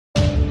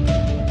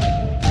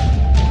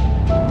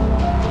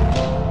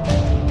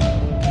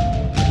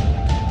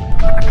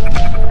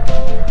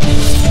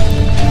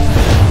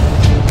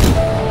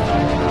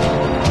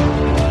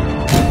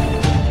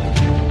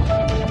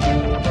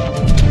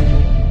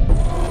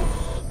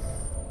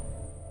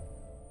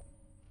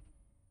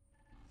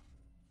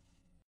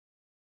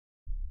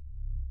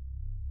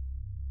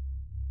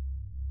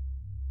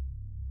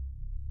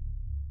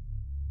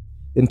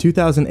In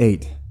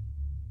 2008,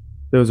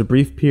 there was a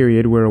brief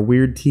period where a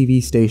weird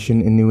TV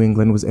station in New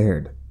England was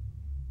aired.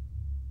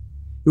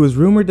 It was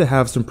rumored to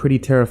have some pretty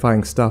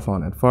terrifying stuff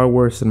on it, far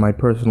worse than my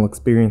personal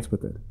experience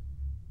with it.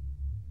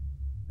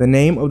 The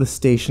name of the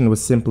station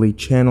was simply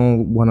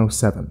Channel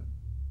 107.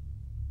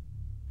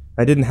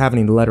 I didn't have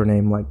any letter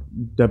name like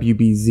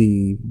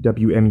WBZ,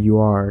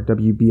 WMUR,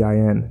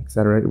 WBIN,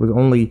 etc. It was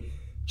only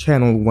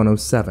Channel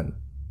 107.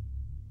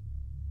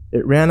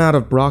 It ran out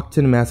of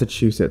Brockton,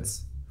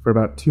 Massachusetts for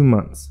about 2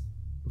 months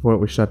before it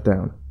was shut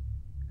down.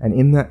 And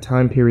in that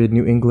time period,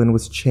 New England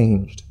was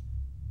changed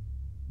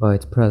by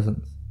its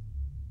presence.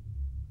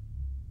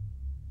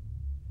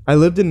 I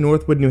lived in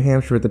Northwood, New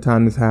Hampshire at the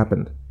time this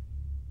happened.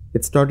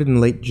 It started in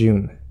late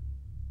June.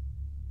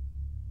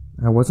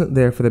 I wasn't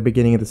there for the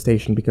beginning of the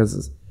station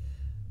because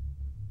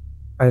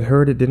I'd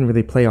heard it didn't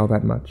really play all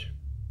that much.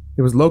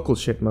 It was local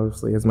shit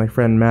mostly, as my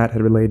friend Matt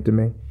had relayed to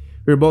me.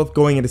 We were both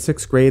going into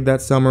 6th grade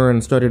that summer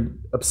and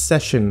started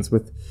obsessions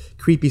with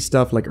creepy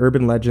stuff like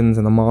urban legends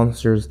and the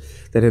monsters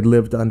that had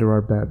lived under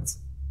our beds.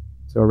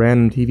 So a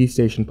random TV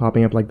station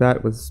popping up like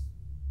that was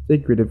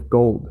figurative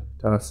gold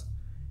to us.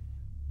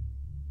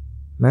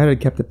 Matt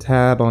had kept a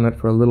tab on it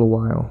for a little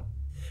while,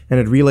 and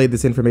had relayed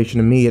this information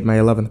to me at my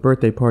 11th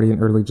birthday party in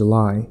early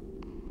July.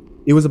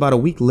 It was about a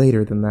week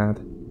later than that,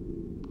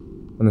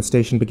 when the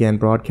station began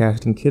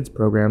broadcasting kids'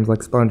 programs like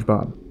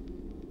SpongeBob.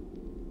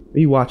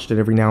 We watched it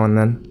every now and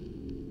then,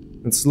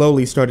 and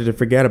slowly started to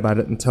forget about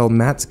it until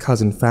Matt's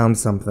cousin found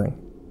something.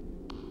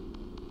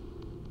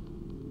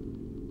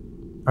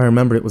 I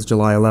remember it was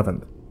July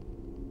 11th,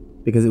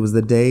 because it was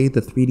the day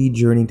the 3D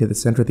Journey to the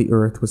Center of the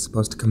Earth was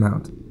supposed to come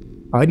out.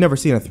 I'd never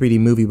seen a 3D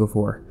movie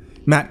before.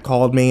 Matt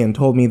called me and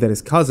told me that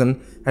his cousin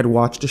had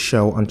watched a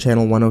show on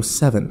Channel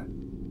 107.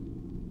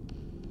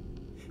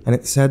 And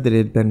it said that it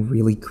had been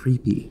really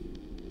creepy.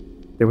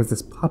 There was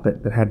this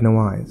puppet that had no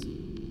eyes,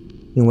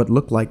 and what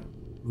looked like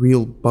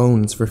real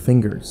bones for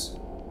fingers.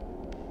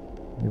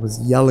 It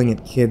was yelling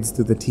at kids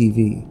through the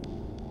TV.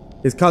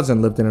 His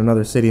cousin lived in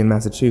another city in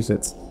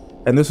Massachusetts,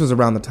 and this was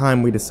around the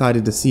time we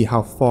decided to see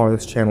how far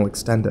this channel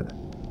extended.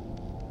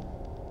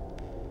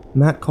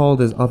 Matt called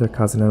his other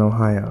cousin in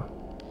Ohio.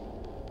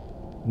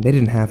 They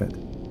didn't have it.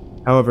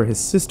 However, his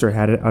sister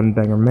had it on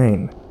Bangor,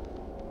 Maine.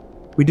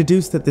 We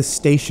deduced that this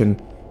station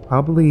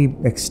probably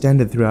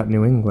extended throughout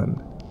New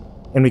England,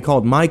 and we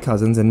called my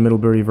cousins in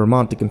Middlebury,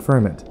 Vermont to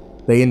confirm it.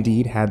 They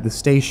indeed had the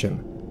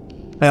station.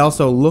 I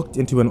also looked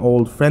into an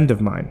old friend of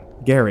mine,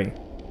 Gary,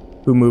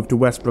 who moved to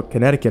Westbrook,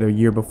 Connecticut a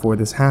year before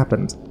this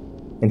happened,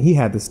 and he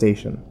had the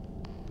station.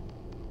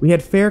 We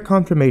had fair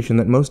confirmation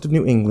that most of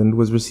New England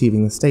was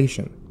receiving the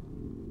station.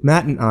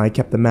 Matt and I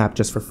kept the map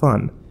just for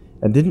fun,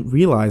 and didn't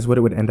realize what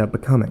it would end up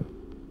becoming.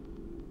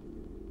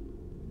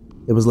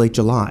 It was late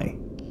July,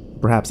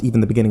 perhaps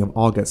even the beginning of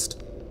August,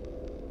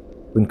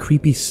 when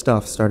creepy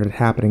stuff started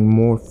happening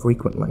more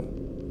frequently.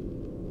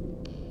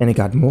 And it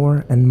got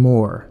more and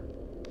more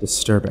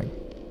disturbing.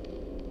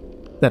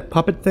 That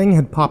puppet thing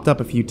had popped up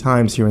a few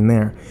times here and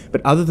there,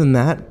 but other than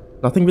that,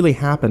 nothing really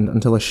happened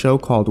until a show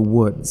called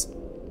Woods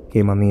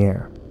came on the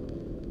air.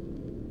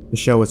 The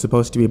show was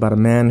supposed to be about a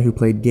man who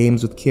played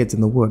games with kids in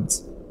the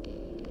woods.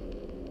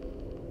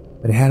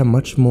 But it had a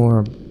much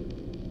more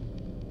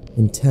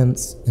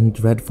intense and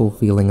dreadful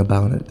feeling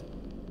about it.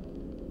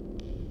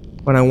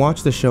 When I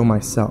watched the show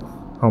myself,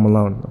 home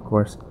alone, of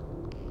course,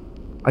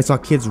 I saw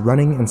kids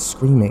running and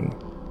screaming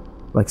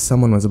like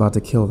someone was about to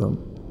kill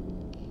them.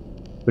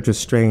 Which was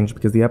strange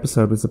because the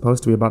episode was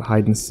supposed to be about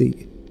hide and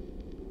seek.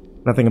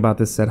 Nothing about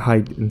this said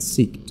hide and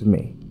seek to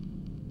me.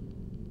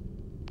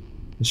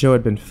 The show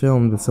had been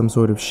filmed with some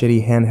sort of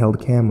shitty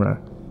handheld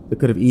camera that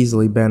could have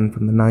easily been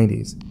from the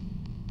 90s,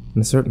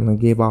 and certainly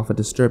gave off a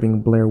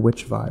disturbing Blair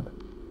Witch vibe,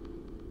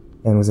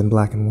 and was in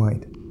black and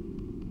white.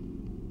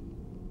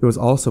 It was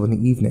also in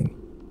the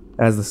evening,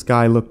 as the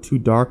sky looked too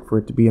dark for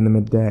it to be in the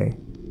midday.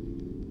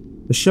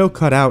 The show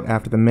cut out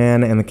after the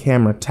man and the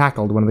camera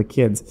tackled one of the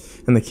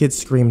kids, and the kid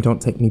screamed,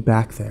 "Don't take me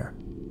back there."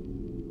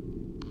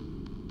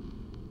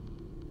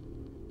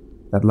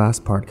 That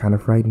last part kind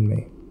of frightened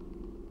me.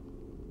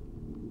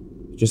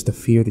 Just the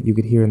fear that you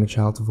could hear in the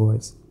child's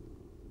voice.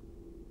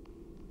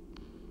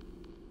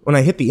 When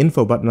I hit the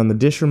info button on the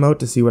dish remote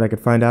to see what I could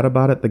find out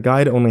about it, the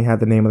guide only had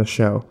the name of the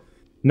show.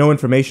 No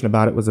information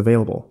about it was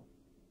available.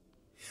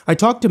 I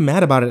talked to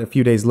Matt about it a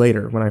few days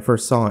later, when I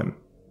first saw him.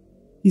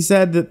 He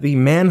said that the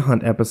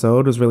manhunt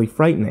episode was really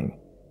frightening.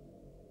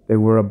 There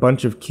were a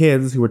bunch of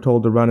kids who were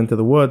told to run into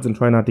the woods and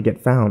try not to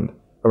get found,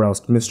 or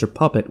else Mr.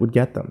 Puppet would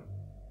get them.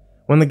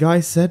 When the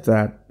guy said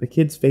that, the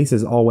kids'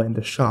 faces all went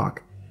into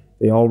shock.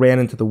 They all ran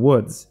into the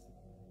woods,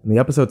 and the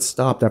episode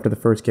stopped after the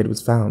first kid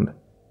was found.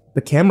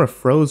 The camera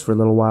froze for a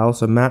little while,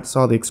 so Matt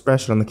saw the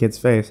expression on the kid's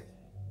face.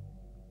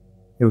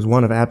 It was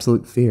one of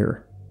absolute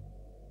fear.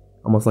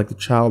 Almost like the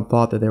child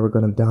thought that they were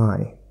going to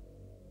die.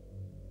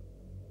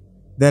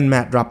 Then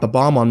Matt dropped the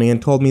bomb on me and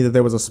told me that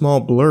there was a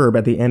small blurb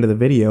at the end of the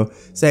video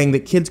saying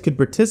that kids could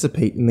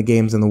participate in the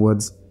games in the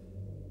woods,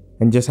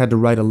 and just had to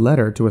write a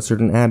letter to a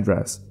certain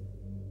address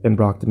in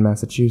Brockton,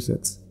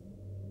 Massachusetts.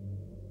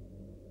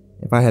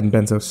 If I hadn't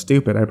been so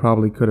stupid, I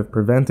probably could have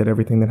prevented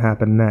everything that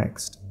happened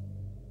next.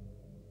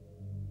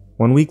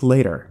 1 week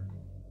later,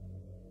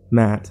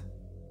 Matt,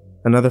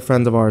 another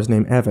friend of ours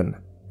named Evan,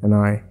 and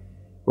I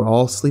were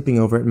all sleeping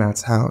over at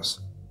Matt's house.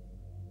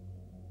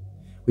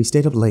 We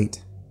stayed up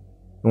late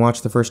and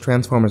watched the first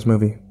Transformers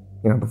movie,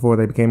 before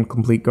they became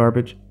complete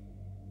garbage,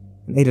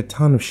 and ate a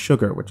ton of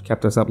sugar, which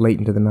kept us up late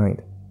into the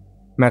night.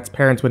 Matt's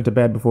parents went to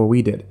bed before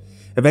we did.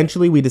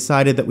 Eventually, we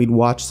decided that we'd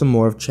watch some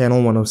more of Channel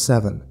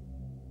 107.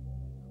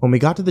 When we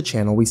got to the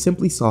channel, we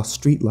simply saw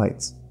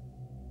streetlights.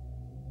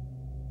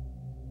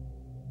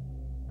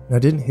 Now,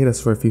 it didn't hit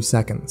us for a few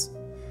seconds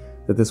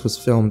that this was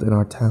filmed in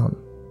our town.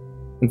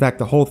 In fact,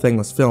 the whole thing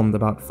was filmed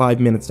about 5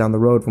 minutes down the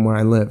road from where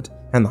I lived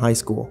and the high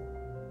school.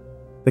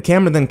 The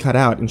camera then cut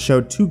out and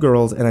showed 2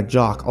 girls and a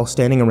jock all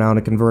standing around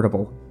a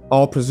convertible,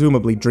 all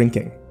presumably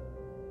drinking.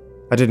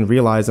 I didn't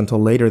realize until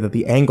later that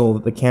the angle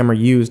that the camera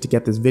used to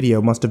get this video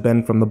must have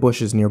been from the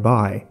bushes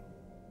nearby.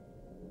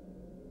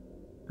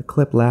 The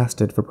clip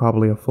lasted for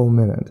probably a full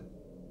minute,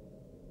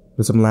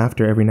 with some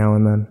laughter every now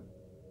and then,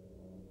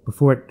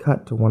 before it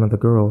cut to one of the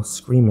girls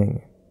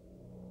screaming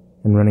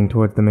and running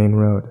towards the main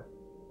road.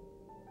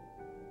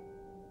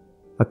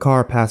 A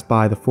car passed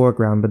by the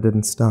foreground but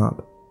didn't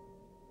stop.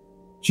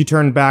 She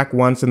turned back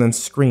once and then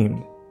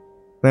screamed.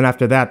 Then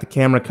after that, the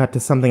camera cut to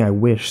something I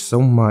wish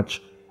so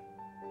much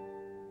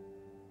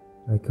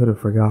I could have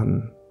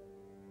forgotten.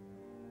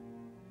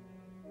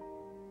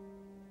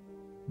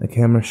 The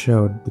camera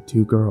showed the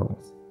 2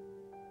 girls.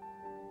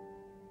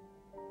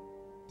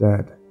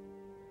 Dead.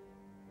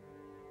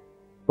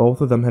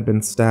 Both of them had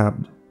been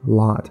stabbed a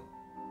lot.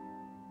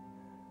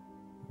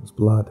 It was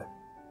blood.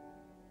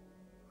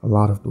 A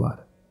lot of blood.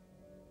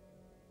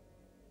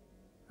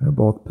 They were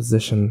both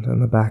positioned in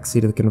the back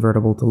seat of the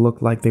convertible to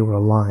look like they were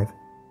alive.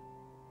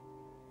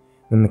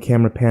 Then the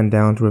camera panned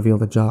down to reveal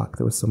the jock.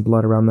 There was some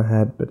blood around the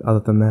head, but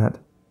other than that,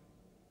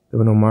 there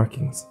were no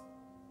markings.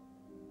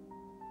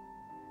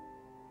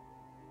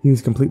 He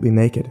was completely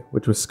naked,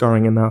 which was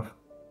scarring enough.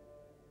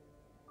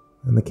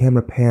 And the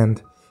camera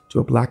panned to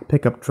a black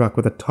pickup truck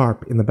with a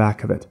tarp in the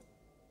back of it.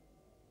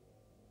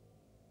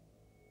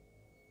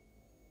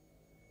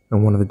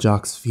 And one of the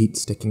jock's feet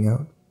sticking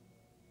out.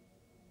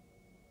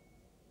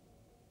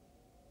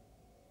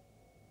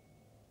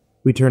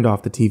 We turned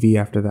off the TV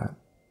after that.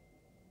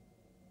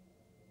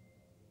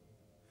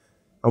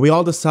 We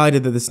all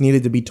decided that this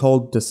needed to be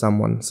told to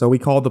someone, so we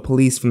called the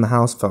police from the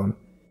house phone.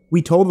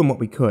 We told them what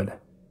we could,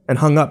 and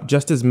hung up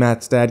just as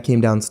Matt's dad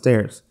came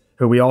downstairs,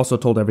 who we also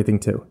told everything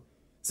to.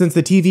 Since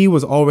the TV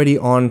was already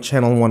on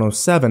channel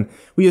 107,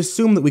 we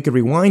assumed that we could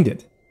rewind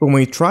it, but when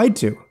we tried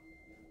to,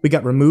 we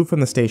got removed from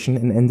the station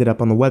and ended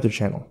up on the Weather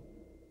Channel.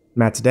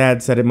 Matt's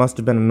dad said it must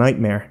have been a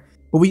nightmare,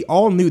 but we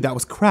all knew that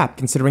was crap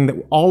considering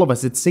that all of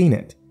us had seen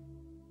it.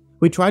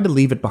 We tried to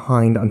leave it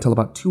behind until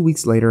about 2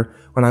 weeks later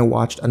when I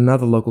watched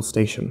another local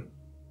station,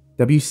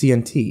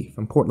 WCNT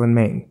from Portland,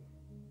 Maine.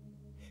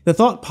 The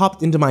thought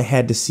popped into my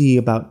head to see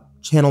about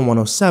channel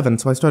 107,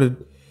 so I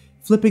started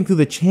flipping through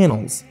the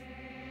channels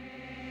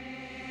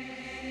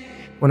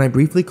when I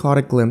briefly caught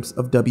a glimpse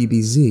of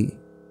WBZ,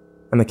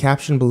 and the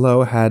caption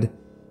below had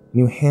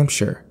New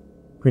Hampshire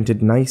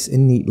printed nice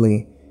and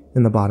neatly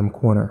in the bottom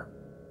corner.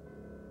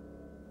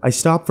 I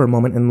stopped for a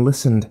moment and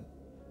listened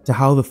to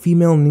how the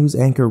female news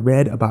anchor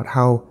read about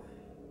how,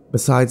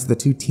 besides the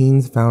 2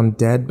 teens found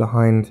dead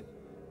behind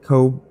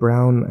Coe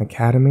Brown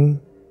Academy,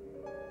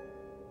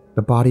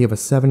 the body of a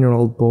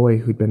 7-year-old boy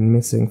who'd been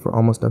missing for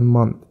almost a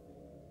month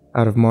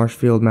out of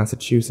Marshfield,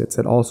 Massachusetts,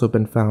 had also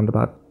been found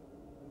about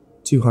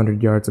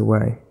 200 yards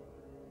away.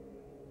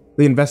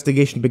 The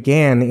investigation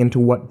began into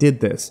what did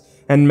this,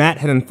 and Matt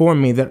had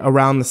informed me that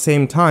around the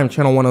same time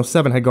Channel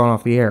 107 had gone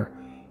off the air,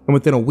 and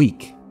within a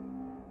week,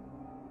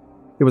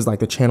 it was like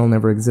the channel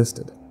never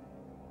existed.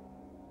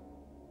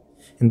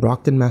 In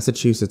Brockton,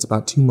 Massachusetts,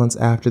 about 2 months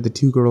after the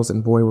 2 girls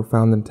and boy were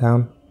found in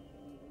town,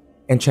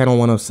 and Channel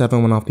 107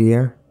 went off the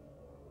air,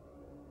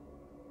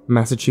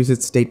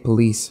 Massachusetts State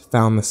Police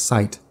found the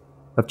site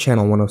of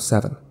Channel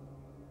 107.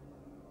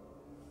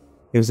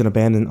 It was an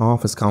abandoned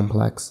office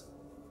complex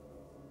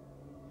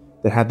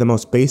that had the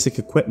most basic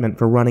equipment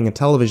for running a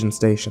television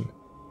station,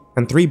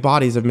 and 3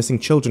 bodies of missing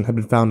children had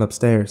been found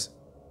upstairs.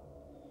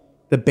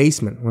 The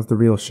basement was the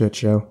real shit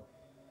show,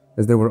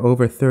 as there were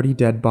over 30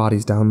 dead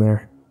bodies down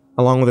there,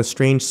 along with a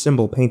strange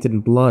symbol painted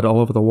in blood all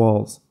over the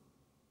walls.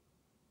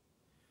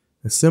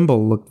 The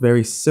symbol looked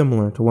very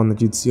similar to one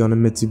that you'd see on a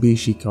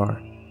Mitsubishi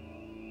car.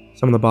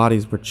 Some of the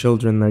bodies were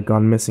children that had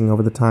gone missing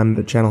over the time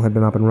the channel had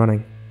been up and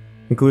running,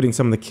 including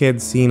some of the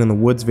kids seen in the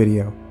Woods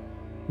video,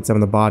 and some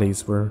of the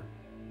bodies were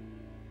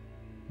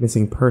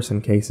missing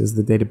person cases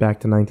that dated back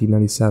to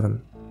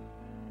 1997.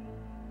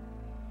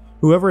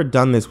 Whoever had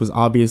done this was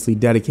obviously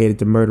dedicated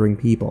to murdering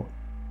people,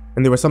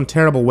 and there were some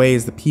terrible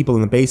ways the people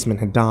in the basement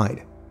had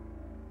died.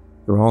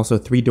 There were also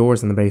 3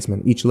 doors in the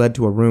basement, each led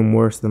to a room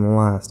worse than the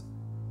last.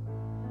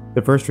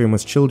 The first room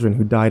was children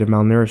who died of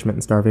malnourishment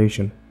and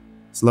starvation,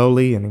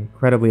 slowly and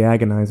incredibly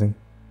agonizing.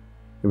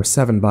 There were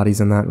 7 bodies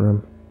in that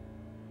room.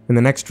 In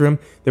the next room,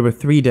 there were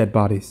 3 dead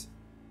bodies.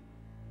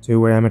 2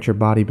 were amateur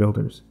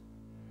bodybuilders,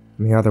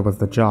 and the other was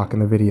the jock in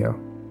the video.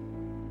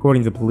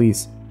 According to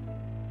police,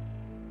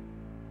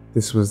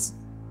 this was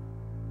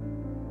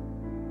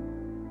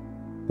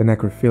the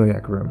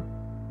necrophiliac room.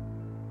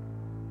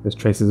 As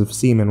traces of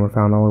semen were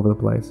found all over the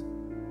place.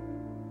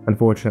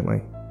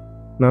 Unfortunately,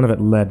 none of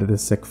it led to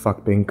this sick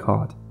fuck being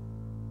caught.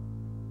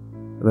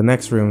 The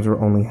next rooms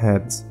were only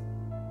heads.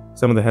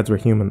 Some of the heads were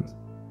humans.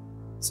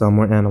 Some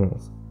were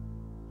animals.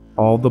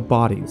 All the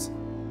bodies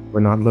were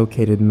not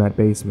located in that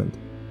basement.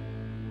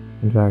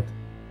 In fact,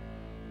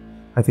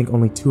 I think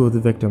only 2 of the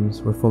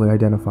victims were fully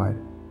identified.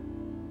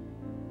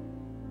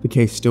 The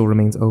case still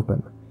remains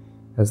open,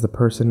 as the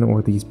person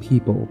or these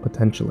people,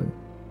 potentially,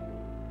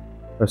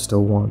 are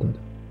still wanted.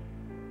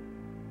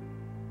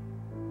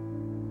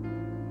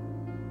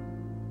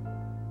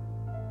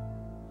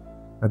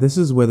 Now this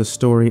is where the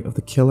story of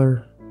the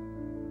killer,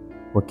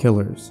 or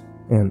killers,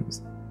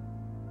 ends.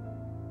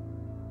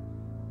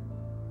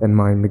 And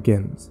mine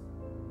begins.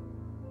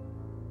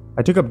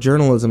 I took up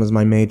journalism as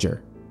my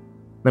major,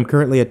 and I'm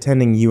currently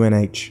attending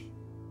UNH,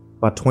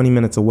 about 20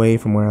 minutes away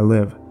from where I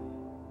live.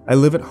 I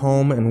live at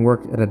home and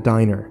work at a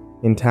diner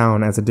in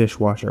town as a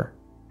dishwasher.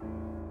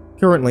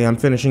 Currently, I'm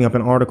finishing up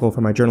an article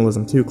for my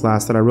Journalism 2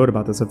 class that I wrote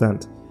about this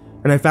event,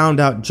 and I found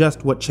out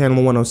just what Channel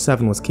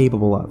 107 was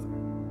capable of.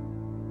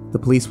 The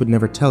police would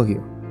never tell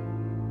you,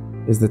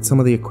 is that some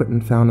of the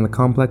equipment found in the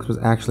complex was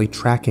actually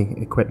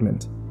tracking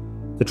equipment,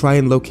 to try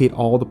and locate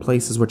all the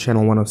places where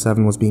Channel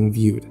 107 was being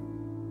viewed.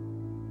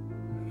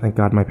 Thank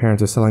God my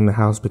parents are selling the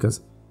house,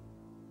 because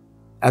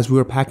as we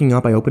were packing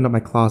up, I opened up my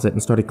closet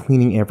and started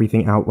cleaning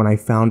everything out when I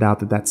found out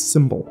that that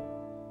symbol,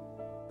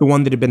 the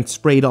one that had been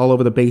sprayed all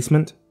over the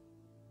basement,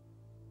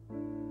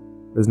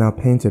 is now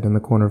painted in the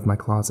corner of my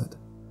closet.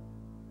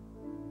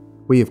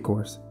 We, of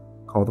course,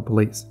 called the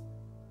police.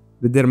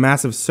 They did a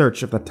massive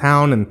search of the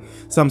town and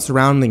some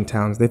surrounding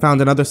towns. They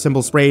found another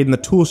symbol sprayed in the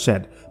tool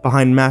shed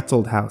behind Matt's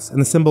old house, and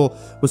the symbol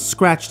was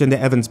scratched into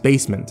Evan's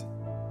basement.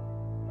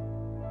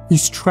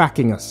 He's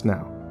tracking us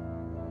now.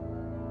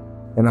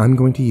 And I'm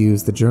going to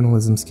use the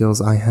journalism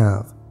skills I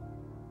have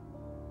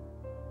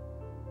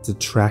to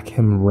track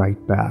him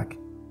right back.